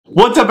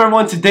What's up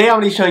everyone? Today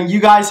I'm going to be showing you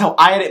guys how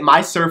I edit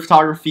my surf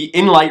photography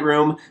in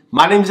Lightroom.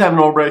 My name is Evan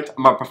Olbrecht.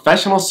 I'm a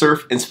professional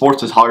surf and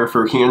sports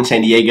photographer here in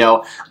San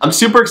Diego. I'm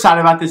super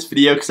excited about this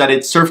video because I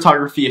did surf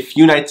photography a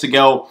few nights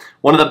ago.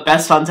 One of the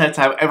best sunsets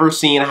I've ever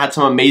seen. I had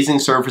some amazing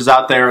surfers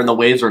out there and the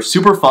waves were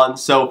super fun.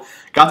 So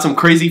got some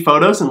crazy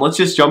photos and let's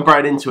just jump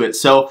right into it.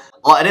 So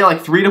I'll edit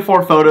like 3 to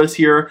 4 photos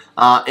here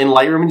in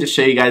Lightroom and just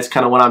show you guys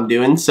kind of what I'm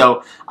doing.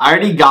 So I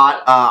already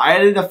got, I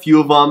edited a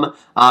few of them,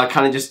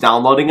 kind of just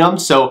downloading them.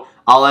 So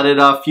I'll edit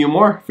a few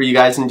more for you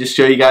guys and just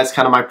show you guys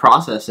kind of my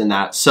process in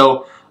that.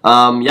 So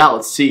yeah,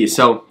 let's see.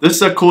 So this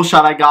is a cool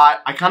shot I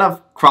got. I kind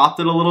of cropped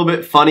it a little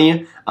bit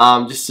funny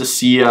just to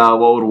see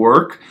what would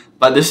work.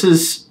 But this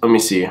is, let me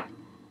see.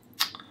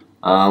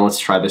 Let's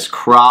try this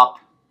crop.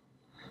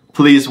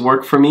 Please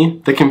work for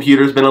me. The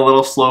computer's been a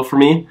little slow for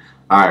me.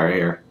 Alright, right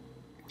here.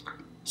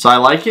 So I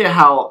like it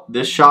how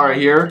this shot right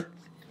here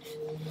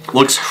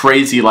looks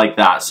crazy like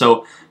that.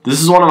 So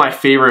this is one of my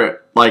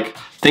favorite like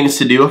things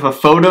to do. If a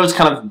photo is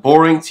kind of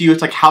boring to you,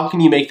 it's like, how can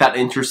you make that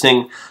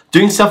interesting?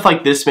 Doing stuff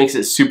like this makes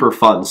it super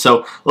fun.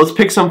 So let's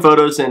pick some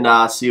photos and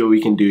see what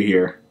we can do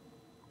here.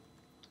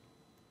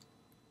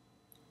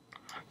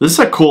 This is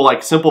a cool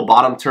like simple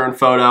bottom turn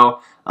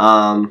photo.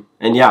 And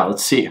yeah,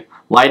 let's see.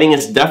 Lighting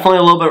is definitely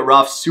a little bit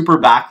rough, super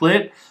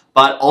backlit,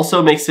 but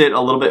also makes it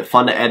a little bit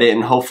fun to edit,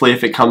 and hopefully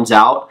if it comes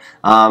out,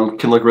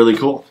 can look really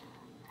cool.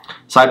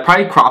 So I'd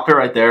probably crop it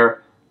right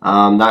there.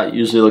 That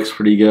usually looks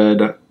pretty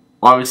good.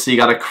 Obviously you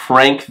gotta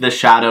crank the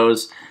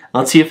shadows.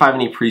 Let's see if I have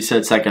any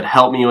presets that could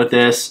help me with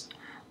this.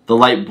 The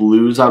light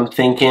blues I'm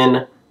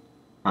thinking.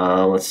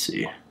 Let's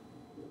see.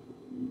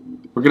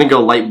 We're gonna go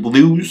light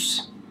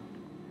blues.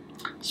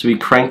 So we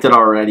cranked it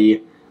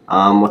already.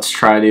 Let's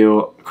try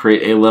to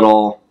create a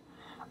little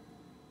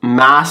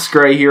mask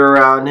right here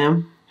around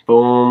him.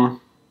 Boom.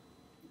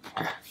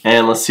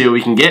 And let's see what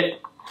we can get.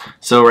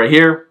 So right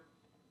here.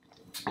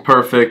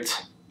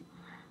 Perfect.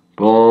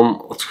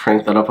 Boom. Let's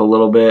crank that up a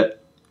little bit.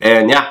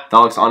 And yeah, that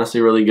looks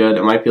honestly really good.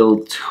 It might be a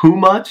little too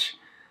much,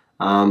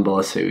 but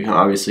let's see. We can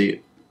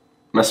obviously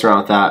mess around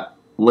with that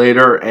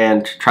later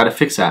and try to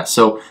fix that.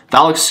 So that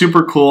looks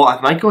super cool. I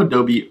might go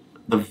Adobe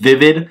the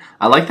Vivid.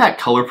 I like that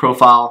color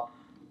profile.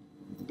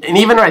 And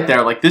even right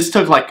there, like this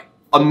took like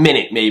a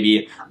minute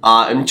maybe,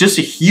 and just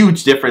a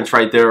huge difference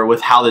right there with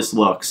how this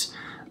looks.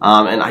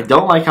 And I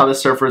don't like how this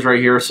surfer is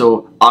right here,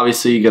 so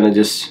obviously you're gonna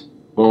just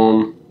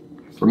boom,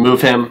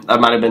 remove him.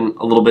 That might have been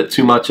a little bit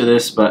too much of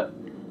this, but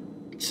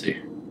let's see.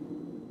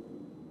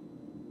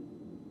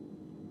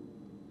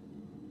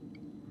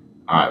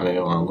 Alright, maybe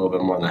I want a little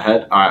bit more on the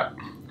head. Alright,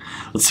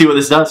 let's see what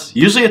this does.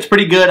 Usually it's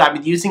pretty good. I've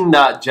been using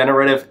the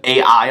Generative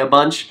AI a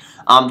bunch.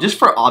 Just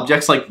for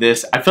objects like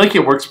this, I feel like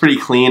it works pretty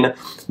clean,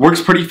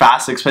 works pretty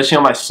fast, especially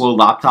on my slow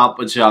laptop,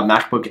 which is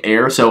MacBook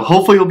Air. So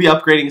hopefully we'll be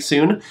upgrading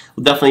soon.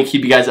 We'll definitely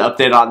keep you guys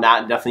updated on that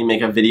and definitely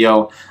make a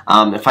video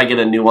if I get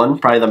a new one,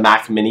 probably the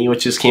Mac Mini,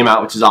 which just came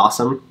out, which is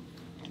awesome.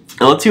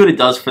 And let's see what it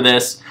does for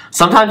this.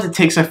 Sometimes it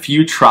takes a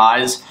few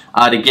tries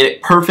to get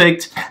it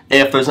perfect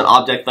if there's an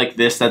object like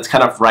this that's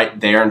kind of right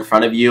there in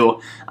front of you.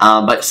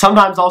 But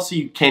sometimes also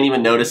you can't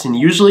even notice, and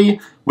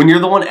usually when you're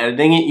the one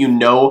editing it, you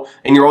know,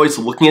 and you're always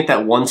looking at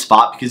that one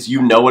spot because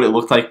you know what it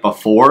looked like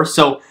before.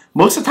 So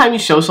most of the time you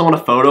show someone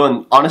a photo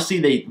and honestly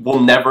they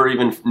will never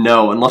even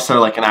know unless they're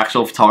like an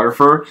actual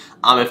photographer.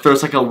 If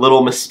there's like a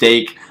little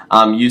mistake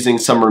using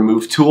some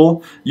remove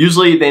tool,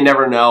 usually they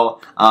never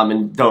know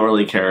and don't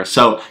really care.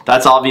 So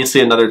that's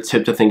obviously another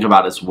tip to think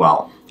about as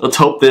well. Let's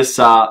hope this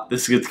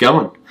this gets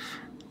going.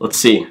 Let's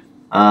see.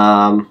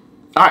 Alright,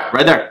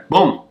 right there.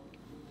 Boom.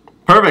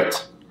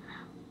 Perfect.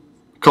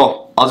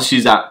 Cool. I'll just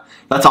use that.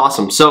 That's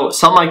awesome. So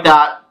something like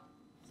that.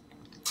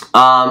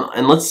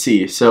 And let's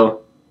see.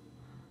 So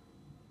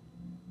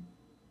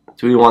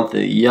do we want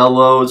the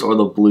yellows or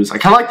the blues? I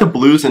kind of like the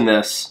blues in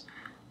this.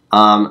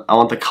 I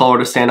want the color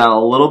to stand out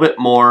a little bit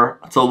more.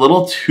 It's a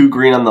little too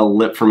green on the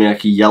lip for me,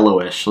 like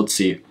yellowish. Let's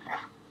see.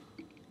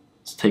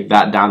 Let's take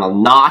that down a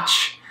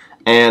notch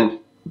and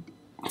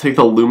take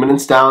the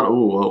luminance down.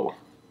 Ooh, whoa.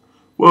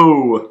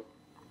 Whoa.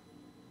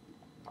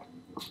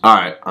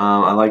 Alright,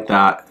 I like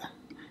that.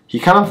 He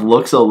kind of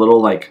looks a little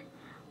like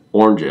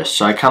orangish,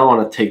 so I kind of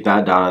want to take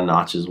that down a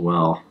notch as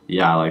well.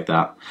 Yeah, I like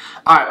that.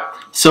 Alright,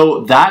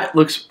 so that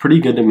looks pretty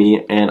good to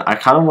me, and I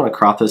kind of want to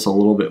crop this a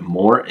little bit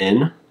more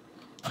in.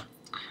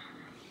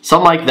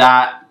 Something like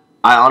that.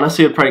 I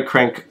honestly would probably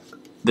crank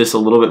this a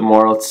little bit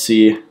more. Let's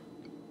see.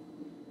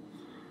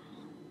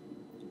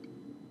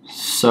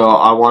 So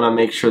I want to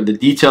make sure the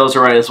details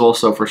are right as well.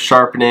 So for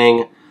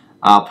sharpening,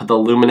 put the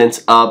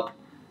luminance up,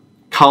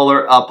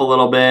 color up a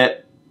little bit.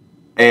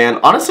 And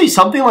honestly,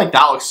 something like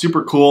that looks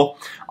super cool.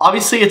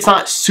 Obviously, it's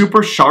not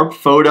super sharp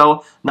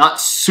photo, not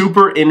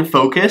super in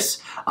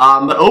focus.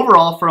 But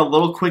overall, for a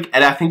little quick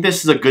edit, I think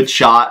this is a good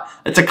shot.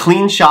 It's a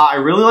clean shot. I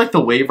really like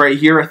the wave right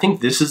here. I think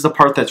this is the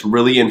part that's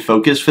really in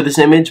focus for this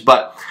image.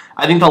 But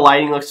I think the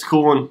lighting looks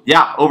cool. And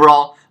yeah,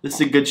 overall, this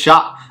is a good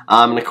shot.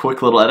 And a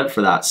quick little edit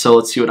for that. So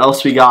let's see what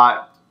else we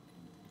got.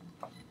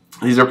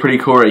 These are pretty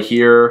cool right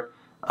here.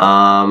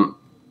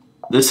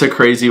 This is a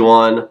crazy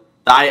one.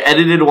 I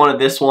edited one of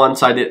this one,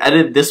 so I did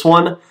edit this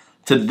one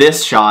to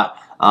this shot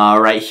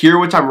right here,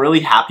 which I'm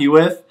really happy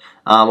with.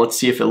 Let's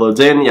see if it loads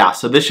in. Yeah,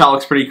 so this shot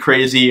looks pretty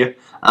crazy.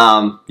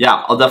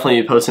 Yeah, I'll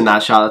definitely be posting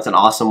that shot. That's an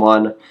awesome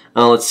one.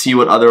 Let's see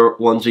what other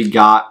ones we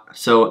got.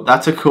 So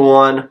that's a cool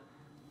one.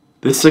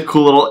 This is a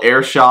cool little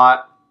air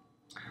shot.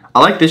 I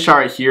like this shot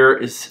right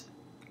here.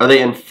 Are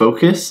they in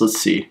focus? Let's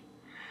see.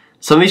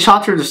 Some of these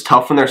shots are just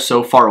tough when they're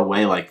so far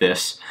away like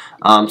this.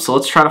 So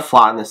let's try to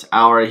flatten this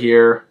out right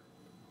here.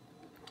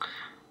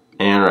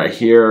 And right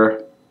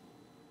here.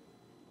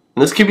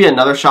 And this could be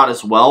another shot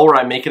as well where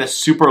I make it a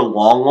super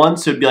long one.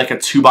 So it'd be like a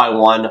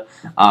 2:1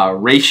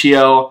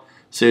 ratio.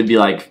 So it'd be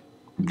like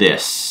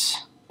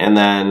this. And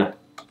then,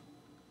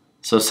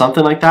 so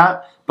something like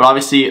that. But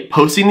obviously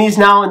posting these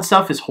now and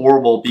stuff is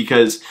horrible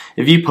because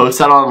if you post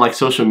that on like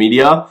social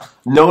media,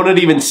 no one would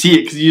even see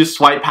it because you just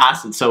swipe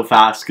past it so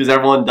fast because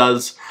everyone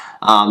does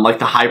like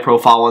the high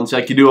profile ones.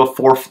 Like you do a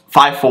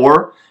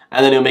 5:4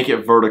 and then you'll make it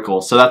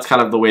vertical. So that's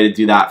kind of the way to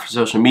do that for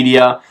social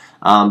media.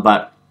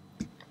 But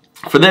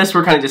for this,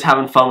 we're kind of just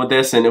having fun with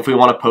this, and if we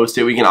want to post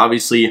it, we can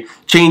obviously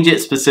change it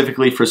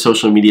specifically for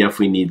social media if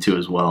we need to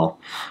as well.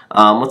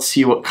 Let's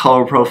see what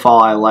color profile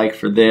I like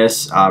for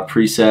this.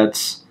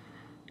 Presets.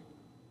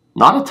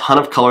 Not a ton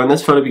of color in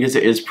this photo because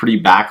it is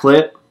pretty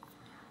backlit.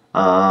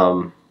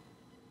 I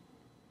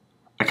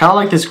kind of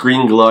like this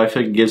green glow. I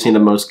feel like it gives me the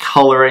most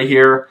color right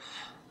here.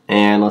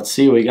 And let's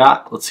see what we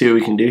got. Let's see what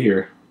we can do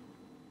here.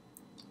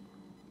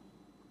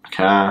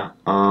 Okay.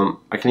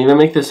 I can either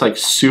make this like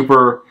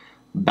super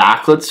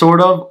backlit sort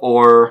of,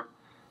 or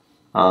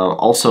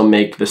also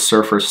make the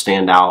surfer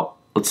stand out.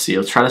 Let's see.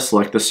 Let's try to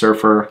select the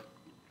surfer.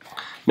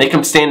 Make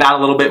him stand out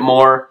a little bit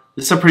more.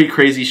 This is a pretty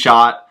crazy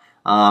shot.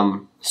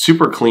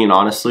 Super clean,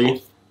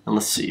 honestly. And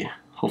let's see.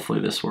 Hopefully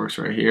this works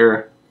right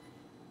here.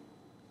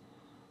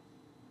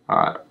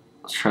 Alright,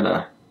 let's try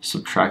to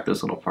subtract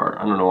this little part.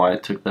 I don't know why I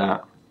took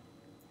that.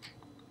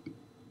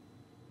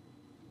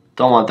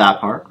 Don't want that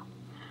part.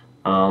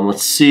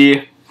 Let's see.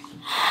 And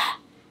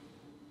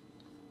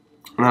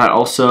then I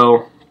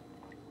also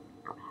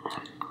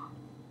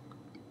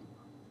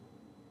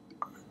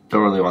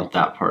don't really want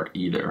that part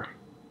either.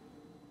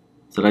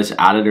 Did I just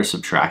add it or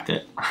subtract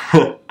it?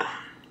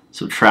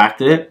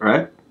 Subtract it,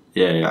 right?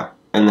 Yeah.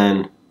 And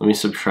then let me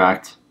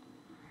subtract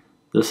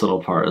this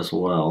little part as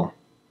well.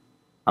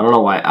 I don't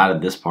know why I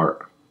added this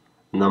part.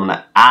 And then I'm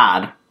gonna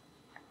add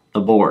the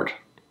board.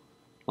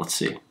 Let's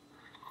see.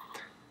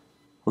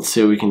 Let's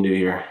see what we can do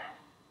here.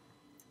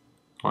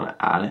 I wanna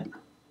add it.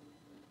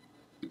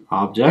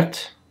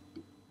 Object.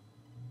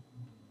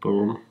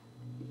 Boom.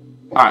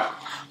 Alright.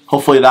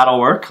 Hopefully that'll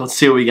work. Let's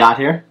see what we got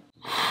here.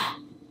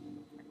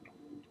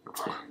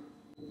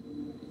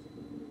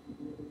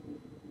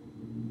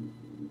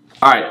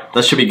 Alright,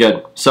 that should be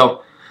good.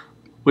 So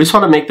we just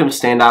want to make them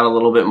stand out a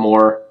little bit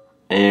more,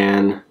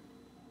 and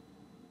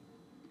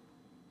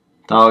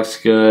that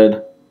looks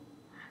good.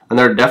 And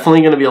they're definitely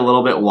going to be a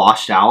little bit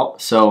washed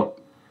out, so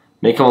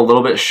make them a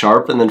little bit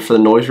sharp, and then for the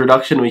noise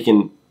reduction we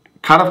can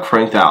kind of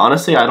crank that.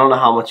 Honestly, I don't know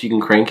how much you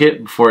can crank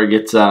it before it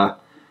gets a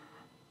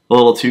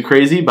little too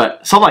crazy,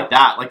 but something like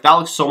that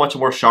looks so much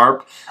more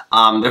sharp.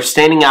 They're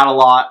standing out a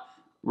lot.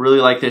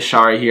 Really like this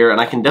shot right here, and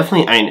I can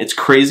definitely, I mean, it's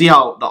crazy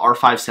how the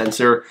R5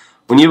 sensor,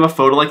 when you have a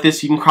photo like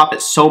this, you can crop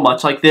it so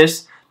much like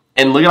this,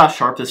 and look at how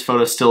sharp this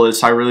photo still is,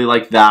 so I really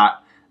like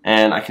that.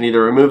 And I can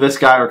either remove this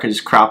guy or I can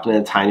just crop it in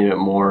a tiny bit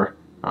more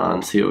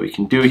and see what we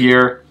can do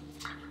here.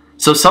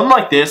 So something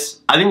like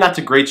this, I think that's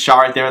a great shot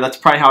right there. That's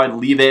probably how I'd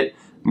leave it.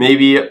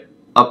 Maybe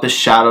up the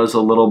shadows a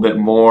little bit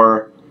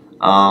more,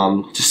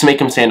 just to make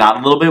them stand out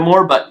a little bit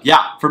more. But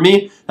yeah, for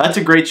me, that's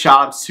a great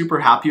shot. I'm super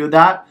happy with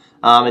that.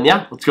 And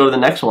yeah, let's go to the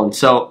next one.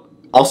 So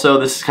also,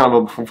 this is kind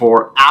of a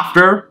before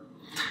after,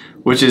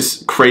 which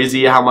is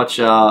crazy how much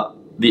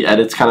the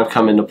edits kind of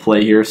come into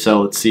play here.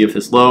 So let's see if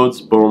this loads.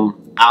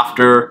 Boom,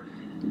 after,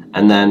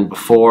 and then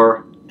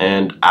before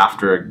and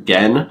after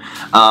again.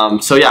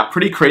 So yeah,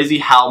 pretty crazy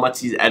how much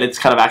these edits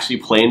kind of actually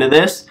play into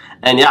this.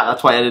 And yeah,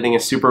 that's why editing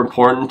is super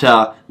important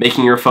to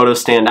making your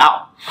photos stand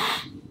out.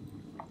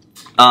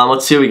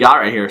 Let's see what we got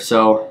right here.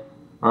 So,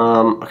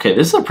 okay,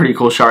 this is a pretty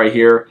cool shot right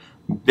here.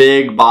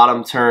 Big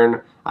bottom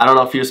turn. I don't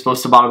know if he was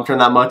supposed to bottom turn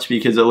that much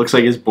because it looks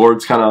like his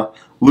board's kind of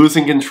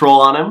losing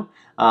control on him.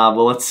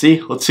 But let's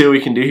see. Let's see what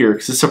we can do here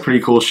because this is a pretty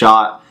cool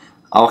shot.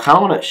 I kind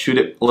of want to shoot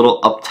it a little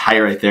up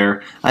tight right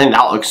there. I think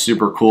that looks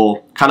super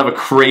cool. Kind of a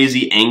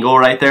crazy angle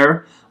right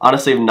there.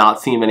 Honestly, I've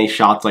not seen many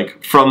shots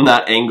like from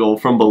that angle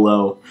from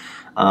below.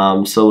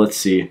 So let's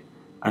see.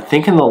 I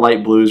think in the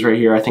light blues right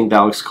here, I think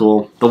that looks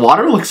cool. The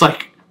water looks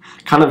like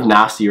kind of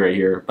nasty right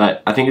here,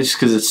 but I think it's just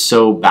because it's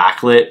so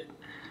backlit.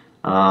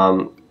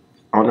 I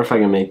wonder if I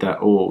can make that.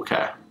 Oh,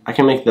 okay. I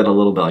can make that a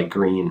little bit like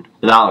green.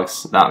 But that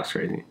looks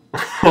crazy.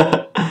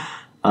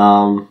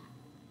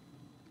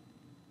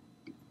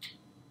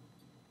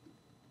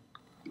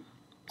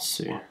 Let's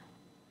see.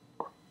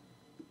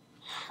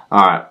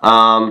 Alright,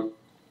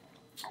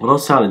 what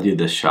else do I want to do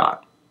this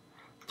shot?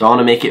 Do I want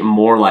to make it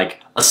more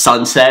like a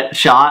sunset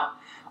shot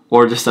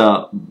or just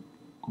a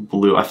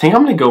blue? I think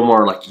I'm going to go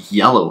more like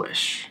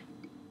yellowish.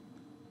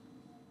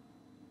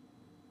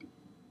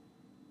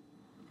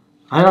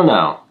 I don't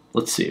know.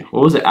 Let's see.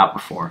 What was it at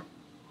before?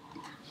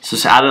 So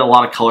it's added a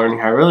lot of color in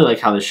here. I really like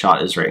how this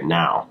shot is right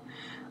now.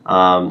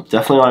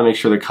 Definitely want to make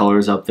sure the color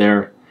is up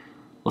there.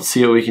 Let's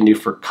see what we can do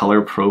for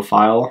color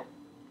profile.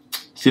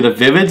 See, the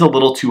vivid's a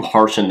little too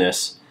harsh in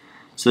this.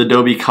 So the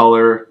Adobe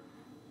color,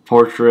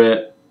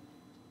 portrait,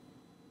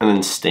 and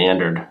then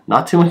standard.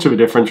 Not too much of a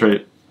difference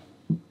right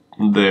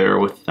there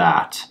with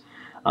that.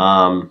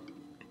 I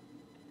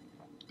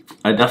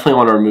definitely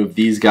want to remove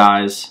these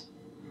guys.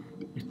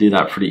 We can do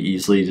that pretty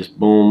easily. Just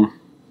boom.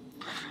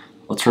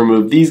 Let's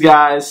remove these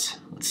guys.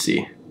 Let's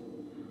see.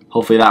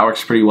 Hopefully that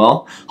works pretty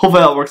well.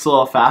 Hopefully that works a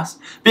little fast.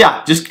 But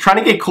yeah, just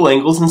trying to get cool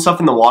angles and stuff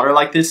in the water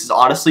like this is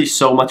honestly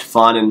so much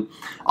fun. And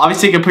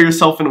obviously you can put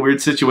yourself in weird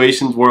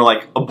situations where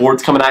like a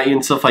board's coming at you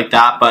and stuff like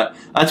that. But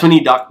that's when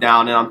you duck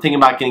down. And I'm thinking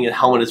about getting a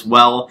helmet as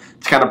well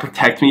to kind of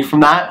protect me from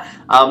that.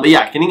 But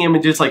yeah, getting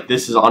images like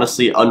this is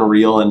honestly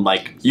unreal. And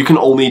like you can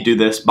only do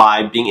this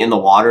by being in the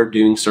water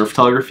doing surf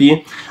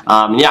photography.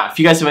 Yeah, if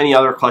you guys have any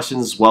other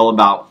questions as well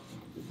about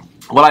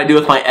what I do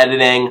with my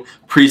editing,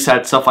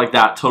 presets, stuff like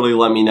that, totally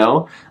let me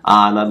know.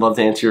 And I'd love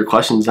to answer your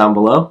questions down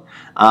below.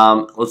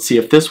 Let's see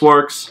if this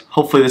works.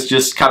 Hopefully this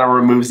just kind of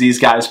removes these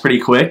guys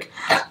pretty quick.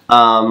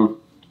 But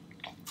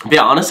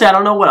yeah, honestly, I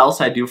don't know what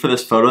else I do for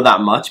this photo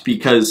that much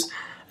because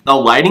the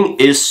lighting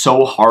is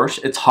so harsh.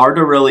 It's hard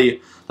to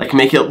really like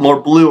make it more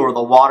blue or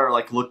the water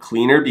like look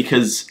cleaner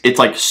because it's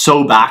like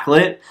so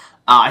backlit.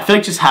 I feel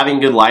like just having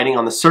good lighting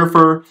on the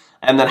surfer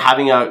and then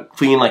having a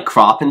clean like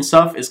crop and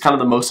stuff is kind of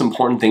the most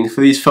important thing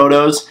for these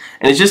photos.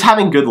 And it's just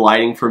having good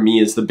lighting for me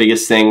is the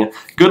biggest thing.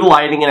 Good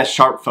lighting in a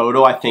sharp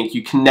photo I think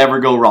you can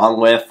never go wrong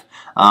with.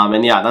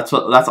 And yeah, that's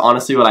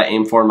honestly what I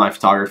aim for in my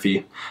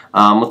photography.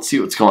 Let's see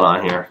what's going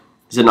on here.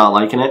 Is it not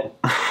liking it?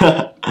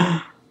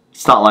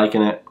 It's not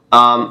liking it.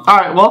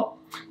 Alright, well,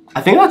 I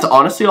think that's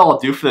honestly all I'll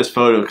do for this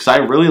photo because I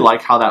really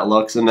like how that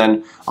looks. And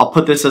then I'll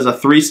put this as a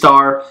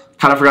 3-star.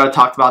 Kind of forgot to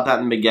talk about that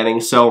in the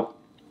beginning. So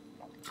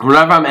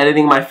whenever I'm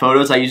editing my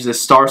photos, I use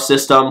this star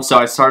system. So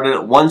I started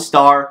at 1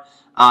 star.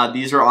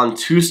 These are on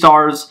 2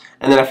 stars.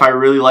 And then if I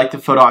really like the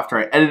photo after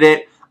I edit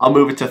it, I'll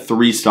move it to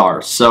 3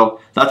 stars. So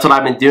that's what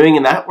I've been doing,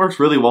 and that works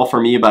really well for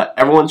me. But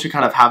everyone should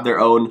kind of have their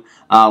own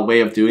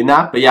way of doing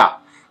that. But yeah,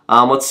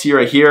 let's see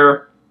right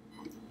here.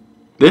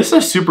 This is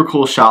a super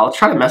cool shot. Let's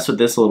try to mess with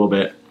this a little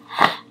bit.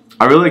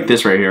 I really like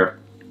this right here.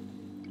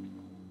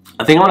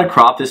 I think I'm going to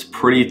crop this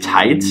pretty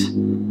tight.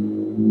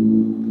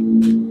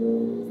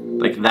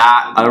 Like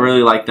that. I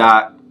really like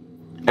that.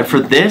 And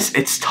for this,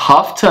 it's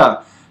tough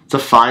to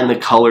find the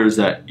colors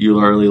that you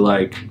really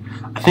like.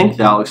 I think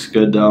that looks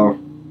good though.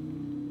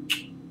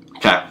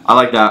 Okay, I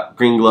like that.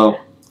 Green glow.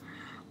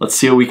 Let's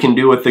see what we can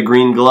do with the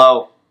green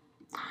glow.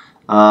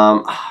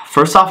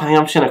 First off, I think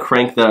I'm just going to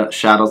crank the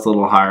shadows a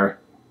little higher.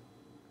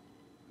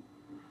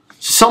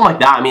 Something like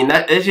that. I mean,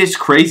 it's just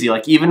crazy.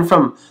 Like, even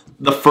from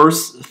the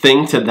first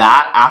thing to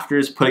that, after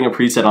just putting a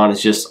preset on,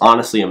 is just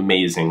honestly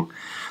amazing.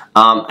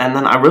 And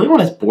then I really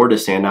want his board to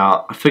stand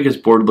out. I think his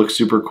board looks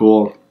super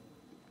cool.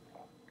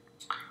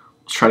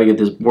 Let's try to get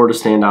this board to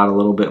stand out a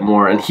little bit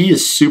more. And he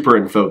is super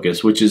in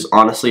focus, which is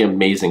honestly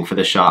amazing for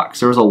this shot.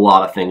 Because there was a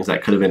lot of things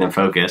that could have been in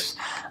focus.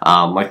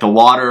 Like the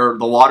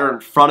water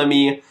in front of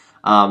me.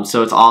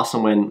 So it's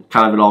awesome when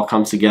kind of it all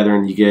comes together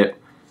and you get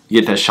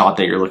that shot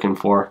that you're looking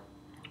for.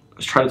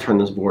 Let's try to turn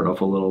this board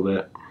up a little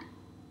bit.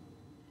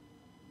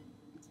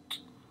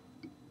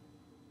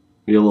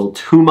 Maybe a little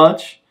too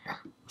much.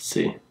 Let's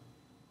see.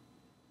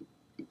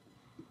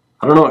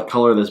 I don't know what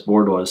color this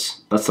board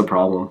was. That's the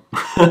problem.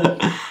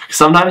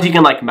 Sometimes you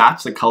can like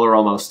match the color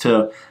almost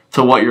to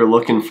what you're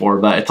looking for,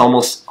 but it's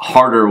almost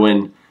harder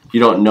when you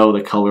don't know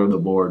the color of the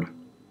board.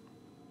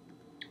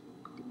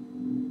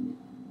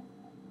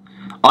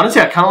 Honestly,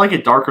 I kind of like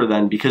it darker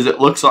then because it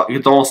looks like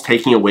it's almost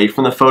taking away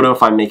from the photo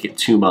if I make it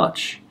too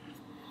much.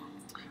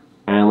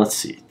 And let's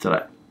see,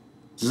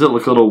 does it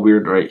look a little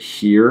weird right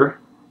here?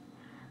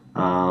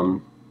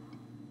 No,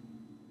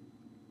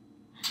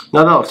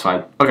 that looks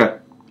fine. Okay.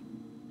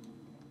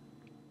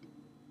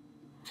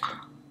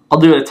 I'll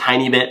do it a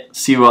tiny bit,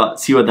 see what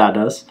that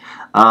does.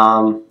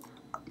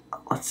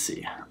 Let's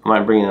see, I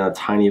might bring in a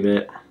tiny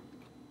bit.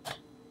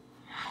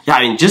 Yeah,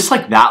 I mean, just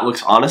like that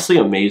looks honestly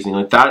amazing.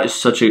 Like, that is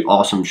such an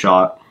awesome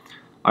shot.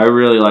 I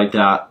really like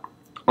that.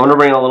 I'm gonna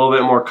bring a little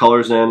bit more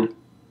colors in.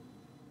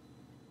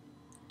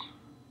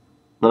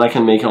 Then I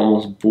can make it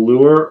almost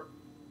bluer.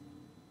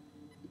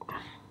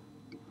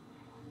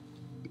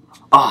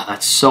 Oh,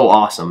 that's so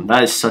awesome.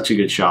 That is such a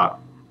good shot.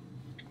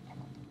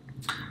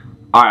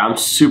 Alright, I'm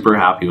super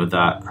happy with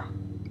that.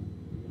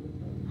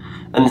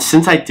 And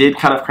since I did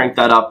kind of crank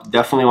that up,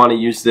 definitely want to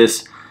use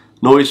this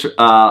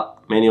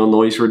manual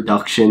noise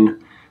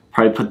reduction.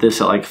 Probably put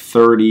this at like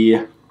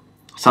 30.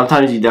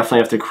 Sometimes you definitely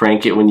have to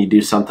crank it when you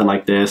do something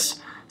like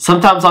this.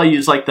 Sometimes I'll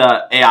use like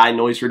the AI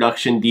noise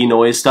reduction,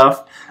 denoise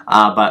stuff,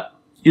 but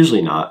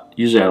usually not.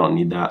 Usually I don't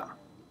need that.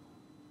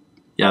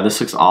 Yeah, this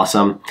looks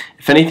awesome.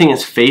 If anything,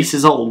 his face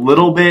is a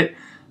little bit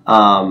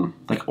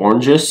like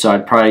orangish, so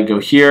I'd probably go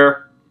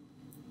here.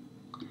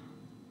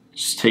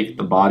 Just take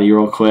the body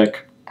real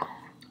quick.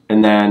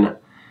 And then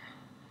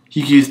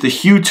You can use the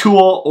hue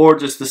tool or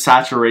just the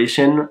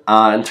saturation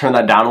and turn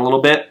that down a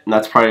little bit. And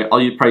that's probably,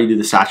 I'll probably do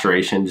the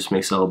saturation, just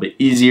makes it a little bit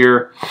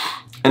easier.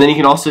 And then you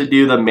can also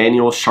do the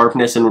manual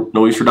sharpness and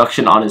noise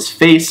reduction on his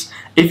face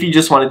if you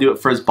just want to do it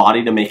for his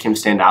body to make him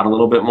stand out a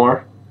little bit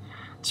more.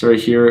 So right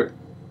here,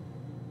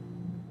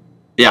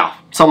 yeah,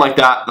 something like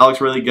that. That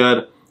looks really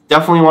good.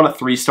 Definitely want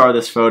to 3-star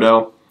this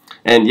photo.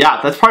 And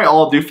yeah, that's probably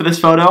all I'll do for this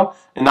photo.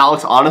 And that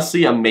looks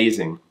honestly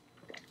amazing.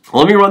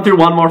 Let me run through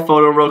one more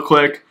photo real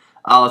quick.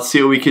 Let's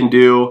see what we can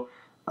do.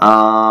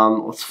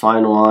 Let's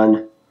find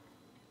one.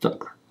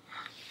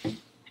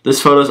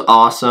 This photo is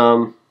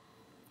awesome.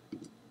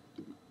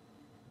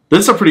 This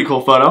is a pretty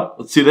cool photo.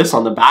 Let's do this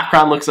one. The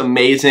background looks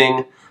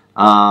amazing.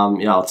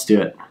 Yeah, let's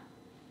do it.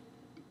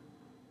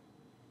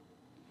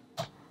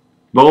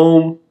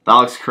 Boom. That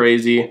looks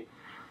crazy.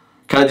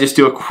 Kind of just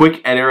do a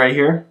quick edit right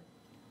here.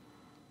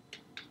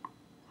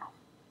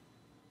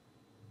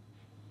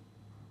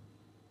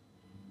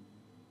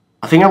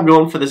 I think I'm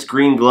going for this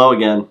green glow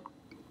again.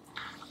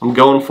 I'm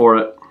going for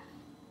it.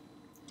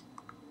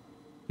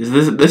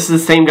 This is the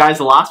same guy as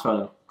the last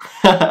photo.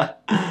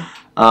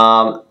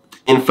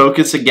 In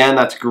focus again,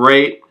 that's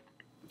great.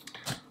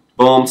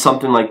 Boom,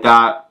 something like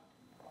that.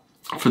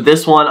 For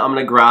this one, I'm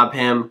going to grab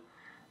him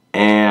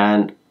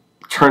and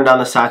turn down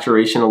the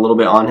saturation a little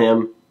bit on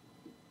him.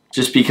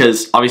 Just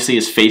because obviously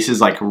his face is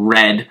like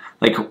red,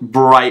 like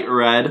bright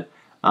red.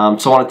 So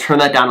I want to turn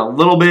that down a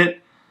little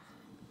bit.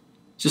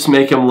 Just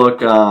make him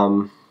look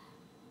a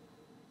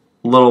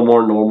little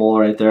more normal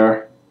right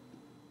there.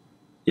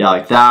 Yeah,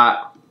 like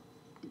that.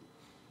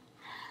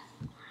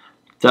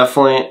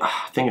 Definitely,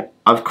 I think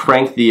I've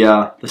cranked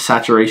the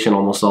saturation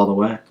almost all the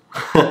way.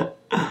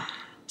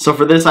 So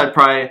for this, I'd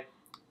probably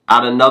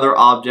add another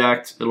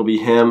object. It'll be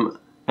him,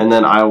 and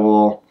then I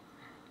will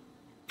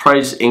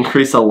probably just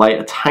increase the light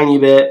a tiny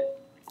bit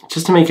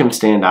just to make him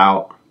stand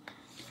out.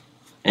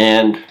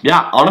 And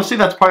yeah, honestly,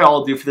 that's probably all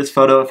I'll do for this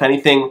photo. If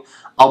anything,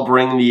 I'll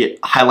bring the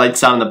highlights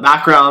down in the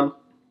background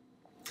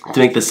to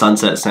make the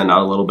sunset stand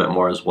out a little bit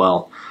more as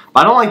well.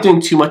 But I don't like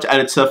doing too much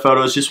edits to the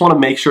photos. Just want to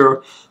make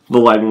sure the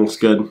lighting looks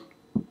good.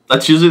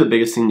 That's usually the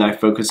biggest thing that I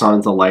focus on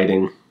is the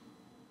lighting.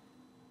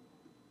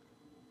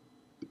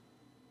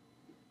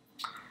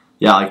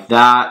 Yeah, like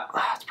that.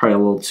 It's probably a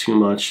little too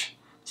much.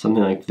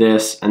 Something like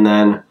this. And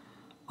then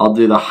I'll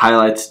do the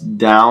highlights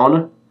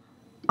down.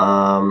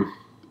 Let's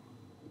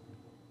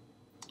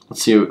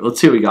see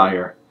what we got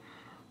here.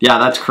 Yeah,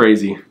 that's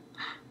crazy.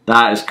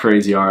 That is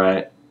crazy,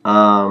 alright.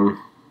 I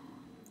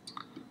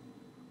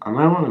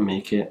might want to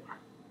make it.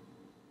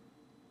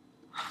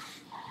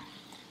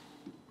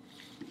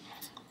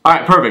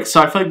 Alright, perfect.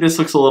 So I feel like this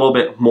looks a little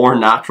bit more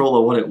natural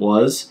than what it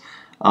was,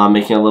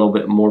 making it a little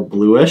bit more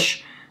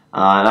bluish.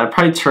 And I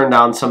probably turn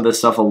down some of this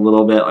stuff a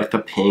little bit, like the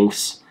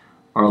pinks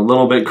are a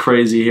little bit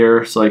crazy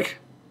here. So like,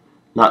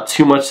 not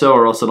too much though,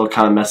 or else it'll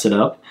kind of mess it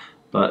up.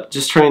 But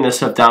just turning this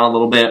stuff down a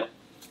little bit.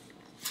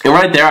 And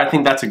right there, I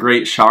think that's a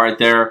great shot right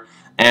there.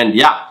 And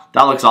yeah,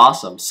 that looks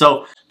awesome.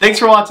 So thanks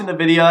for watching the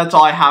video. That's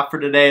all I have for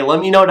today.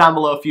 Let me know down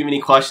below if you have any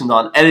questions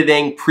on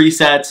editing,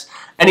 presets,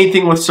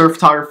 anything with surf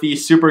photography.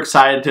 Super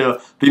excited to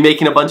be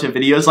making a bunch of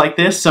videos like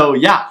this. So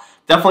yeah,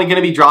 definitely going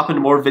to be dropping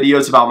more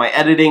videos about my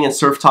editing and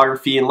surf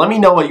photography. And let me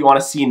know what you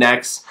want to see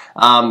next.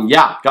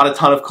 Yeah, got a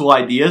ton of cool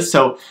ideas.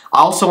 So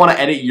I also want to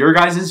edit your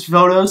guys'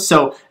 photos.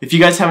 So if you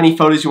guys have any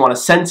photos you want to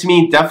send to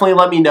me, definitely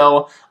let me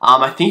know.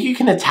 I think you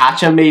can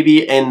attach them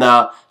maybe in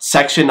the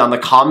section on the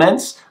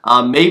comments.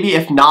 Maybe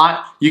if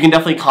not, you can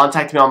definitely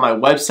contact me on my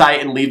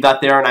website and leave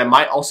that there. And I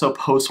might also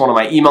post one of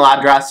my email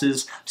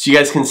addresses so you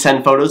guys can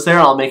send photos there.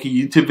 I'll make a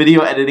YouTube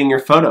video editing your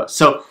photos.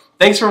 So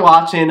thanks for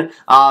watching.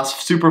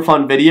 Super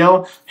fun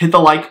video. Hit the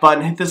like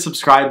button, hit the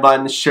subscribe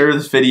button, share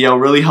this video.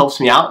 Really helps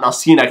me out, and I'll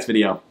see you next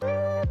video.